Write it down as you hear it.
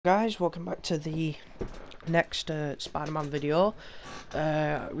Guys, welcome back to the next Spider-Man video.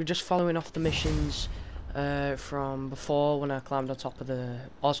 We're just following off the missions from before when I climbed on top of the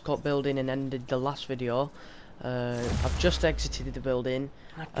Oscorp building and ended the last video. I've just exited the building.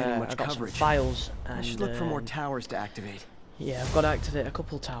 Not getting much I've got coverage. some files and I should look for more towers to activate. yeah, I've got to activate a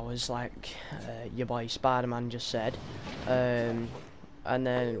couple towers like your boy Spider-Man just said. And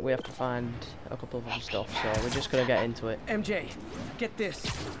then we have to find a couple of other stuff, so we're just gonna get into it. MJ, get this.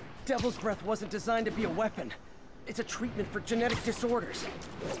 Devil's Breath wasn't designed to be a weapon. It's a treatment for genetic disorders.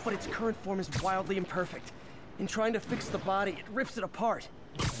 But its current form is wildly imperfect. In trying to fix the body, it rips it apart.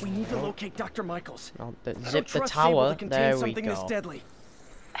 We need to locate Dr. Michaels. Oh, I don't zip the trust Sable tower. to contain There we something go. this deadly.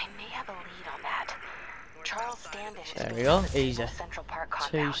 I may have a lead on that. Charles Standish There is we go, based on easy. Central Park 2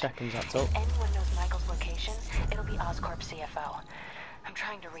 compound. seconds, that's up. If anyone knows Michael's location, it'll be Oscorp CFO. I'm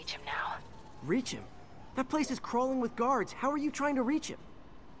trying to reach him now. Reach him? That place is crawling with guards. How are you trying to reach him?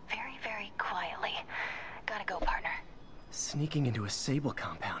 Very, very quietly. Gotta go, partner. Sneaking into a Sable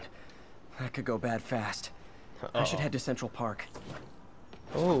compound. That could go bad fast. I should head to Central Park.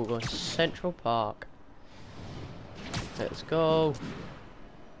 Oh, Central Park. Let's go.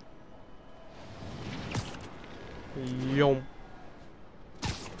 Yum.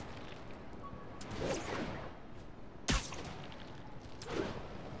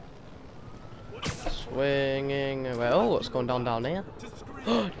 Swinging away. Oh, what's going down here?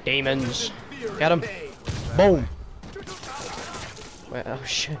 Demons. Get him. Boom. Wait, oh,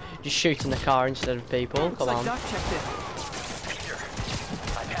 just shooting the car instead of people. Come on. Doc checked in.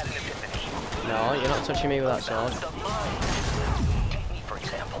 No, you're not touching me with that sword. Take me, for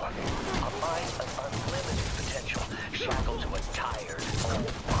example. A mind of unlimited potential, shackled to a tired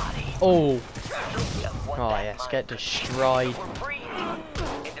old body. Oh. Oh yes, get destroyed. We're free.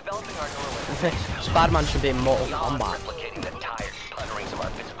 In developing our neural Spider-Man should be in Mortal Kombat. replicating the tired sputterings of our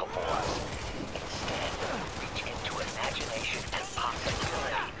physical forms. Instead, reach into imagination and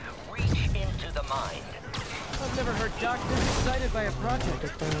possibility. Reach into the mind. I've never heard Doc this excited by a project.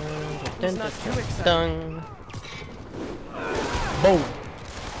 It's not too exciting. Dun. Boom.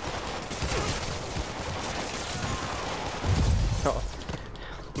 Oh.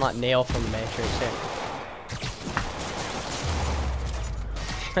 I'm like Neo from the Matrix here.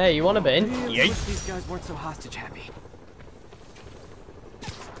 Hey, you want a bin? I wish these guys weren't so hostage happy.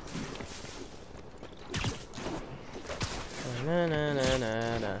 Na na na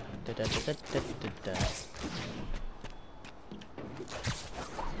na na. Da, da, da, da, da, da.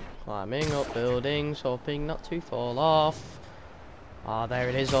 Climbing up buildings, hoping not to fall off. Ah, there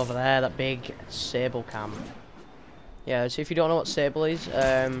it is over there, that big sable camp. Yeah, so if you don't know what sable is,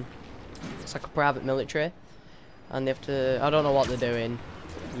 it's like a private military, and they have to. I don't know what they're doing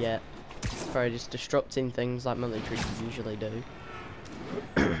yet. Probably just destructing things like military usually do.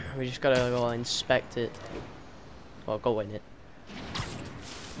 We just gotta go inspect it. Well, go in it.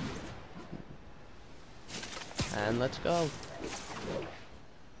 And let's go.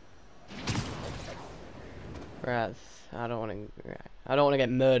 Right, I don't want to get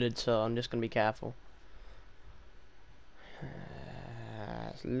murdered, so I'm just gonna be careful.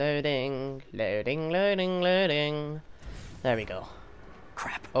 It's loading. There we go.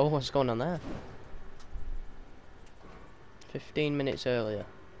 Crap. Oh, what's going on there? 15 minutes earlier.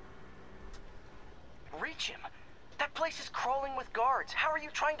 Reach him. That place is crawling with guards. How are you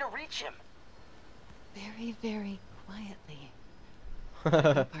trying to reach him? Very, very quietly.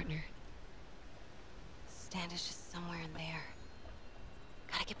 Go, partner. Standish is somewhere in there.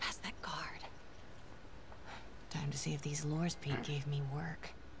 Gotta get past that guard. Time to see if these lures Pete gave me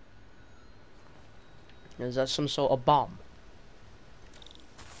work. Is that some sort of bomb?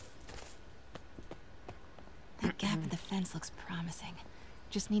 That gap in the fence looks promising.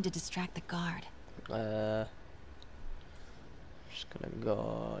 Just need to distract the guard. Just gonna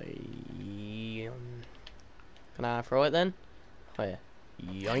go. Can I throw it then? Oh yeah. Out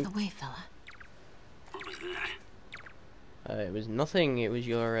of Yoink. the way, fella. It was nothing. It was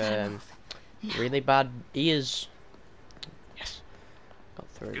your Gotta move. Now. really bad ears. Yes. Got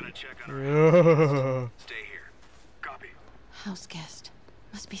through. Gonna check on our Stay here. Copy. House guest.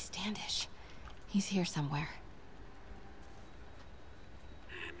 Must be Standish. He's here somewhere.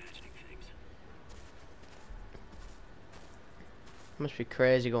 Imagining things. Must be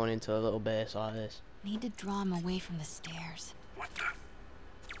crazy going into a little base like this. Need to draw him away from the stairs. What the?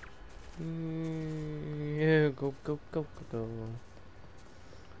 Yeah, go.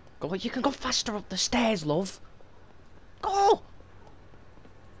 Go, you can go faster up the stairs, love. Go!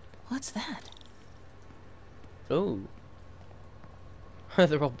 What's that? Oh.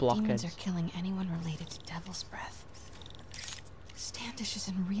 They're all Demons blockheads. are killing anyone related to Devil's Breath. Stay Standish is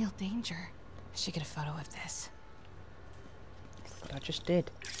in real danger. I should get a photo of this. But I just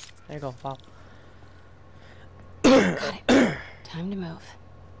did. There you go, wow. Got it. Time to move.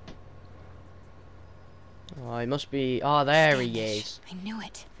 Oh, he must be... Oh, there he Standish. is. I knew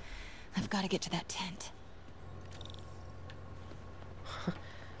it. I've got to get to that tent.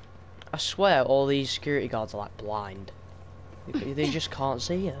 I swear all these security guards are like blind. They just can't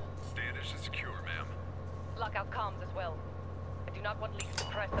see you. Standish is secure, ma'am. Lockout comms as well. I do not want leaks to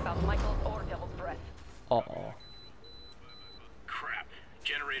press about Michaels or Devil's Breath. Uh-oh. Crap.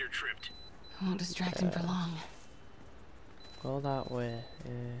 Generator tripped. I won't distract him for long. Go that way.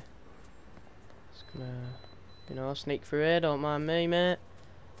 Yeah. Just gonna, you know, sneak through here. Don't mind me, mate.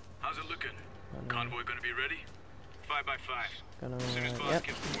 How's it looking? Convoy gonna be ready? 5 by 5. Gonna, As soon as boss yep.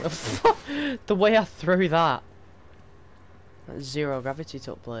 gets bored. The way I threw that. Zero gravity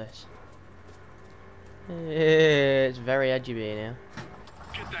took place. It's very edgy being here.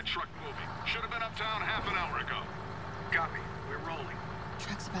 Get that truck moving. Should have been uptown half an hour ago. Copy. We're rolling.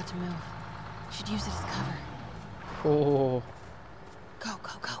 Truck's about to move. Should use it as cover. Oh, Go,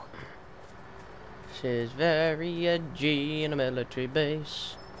 go, go. she's very edgy in a military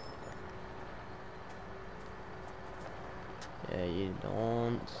base. Yeah, you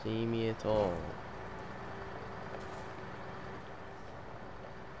don't see me at all.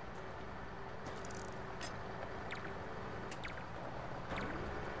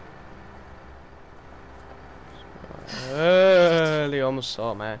 They almost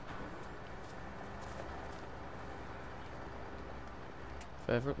saw me.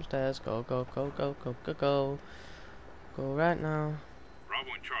 Further upstairs, go, go, go, go, go, go, go. Go right now. Bravo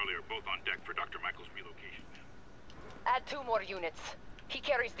and Charlie are both on deck for Dr. Michael's relocation. Add 2 more units. He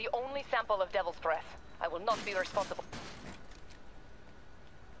carries the only sample of Devil's Breath. I will not be responsible.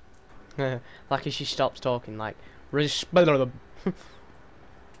 Like if she stops talking, like That's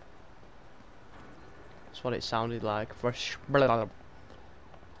what it sounded like. Control,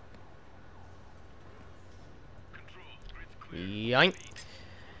 grid's clear. Yoink.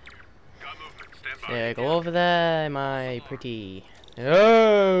 Got movement. Stand by. Yeah, go over there, my pretty.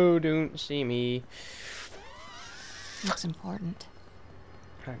 Oh, don't see me. Looks important.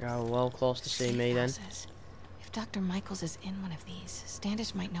 I got well close to see me then. Houses. If Dr. Michaels is in one of these,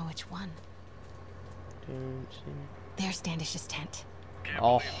 Standish might know which one. Don't see me. There's Standish's tent. Can't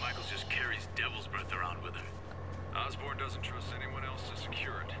Oh. believe Michaels just carries Devil's Breath around with him. Osborn doesn't trust anyone else to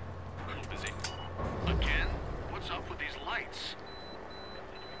secure it. A little busy. Again? What's up with these lights?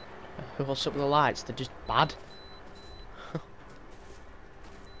 What's up with the lights? They're just bad.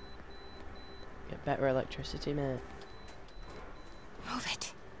 Get better electricity, mate. Move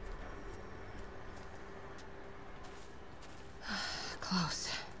it. Close.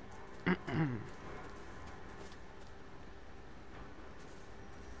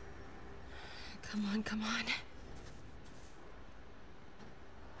 Come on, come on.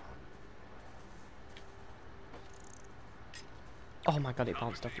 Oh my god, it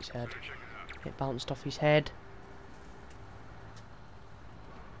bounced off his head. It bounced off his head.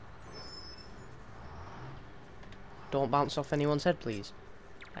 Don't bounce off anyone's head, please.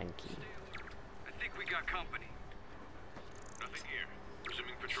 Thank you. I think we got company. Nothing here.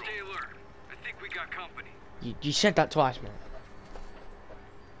 Resuming patrol. Stay alert. I think we got company. You said that twice, man.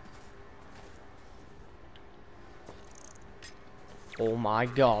 Oh my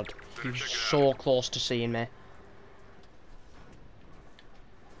god. You're so close to seeing me.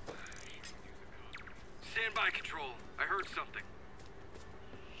 Stand by, control. I heard something.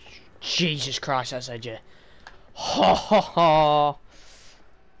 Jesus Christ, I said you. Ha ha ha.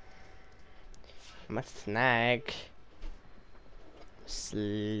 I'm a snack.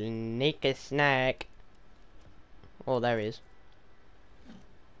 Sneak a snack. Oh, there he is.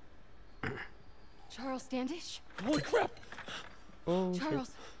 Charles Standish? Holy crap! Oh, shit.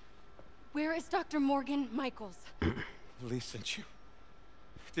 Charles, where is Dr. Morgan Michaels? Lee sent you.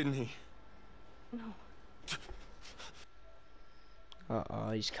 Didn't he? No.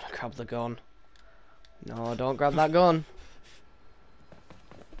 Uh-oh, he's gonna grab the gun. No, don't grab that gun.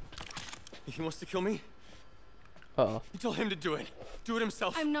 He wants to kill me? Uh-oh. You tell him to do it. Do it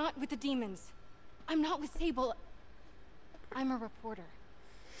himself. I'm not with the demons. I'm not with Sable. I'm a reporter.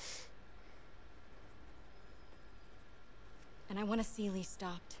 And I want to see Lee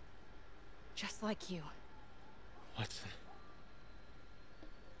stopped. Just like you. Watson.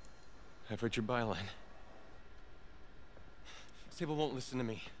 I've read your byline. Sable won't listen to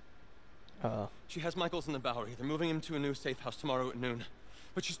me. Uh-oh. She has Michaels in the Bowery. They're moving him to a new safe house tomorrow at noon.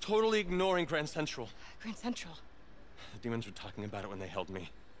 But she's totally ignoring Grand Central. Grand Central. The demons were talking about it when they held me.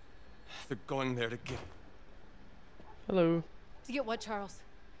 They're going there to get... Hello. To get what, Charles?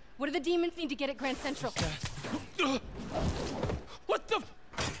 What do the demons need to get at Grand Central? What the?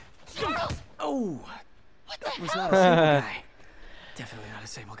 Charles! Oh, What the was hell? not a Sable guy. Definitely not a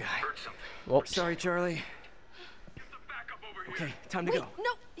Sable guy. Heard something. Whoops. Sorry, Charlie. Get the backup over here. Okay, time to Wait, go.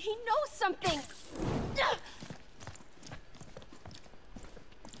 no, he knows something.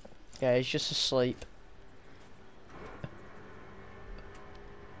 Yeah, he's just asleep.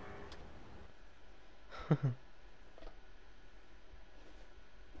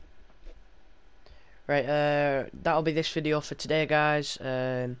 Right, that'll be this video for today, guys.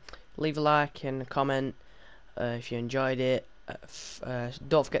 Leave a like and a comment if you enjoyed it.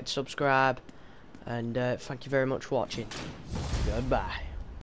 Don't forget to subscribe, and thank you very much for watching. Goodbye.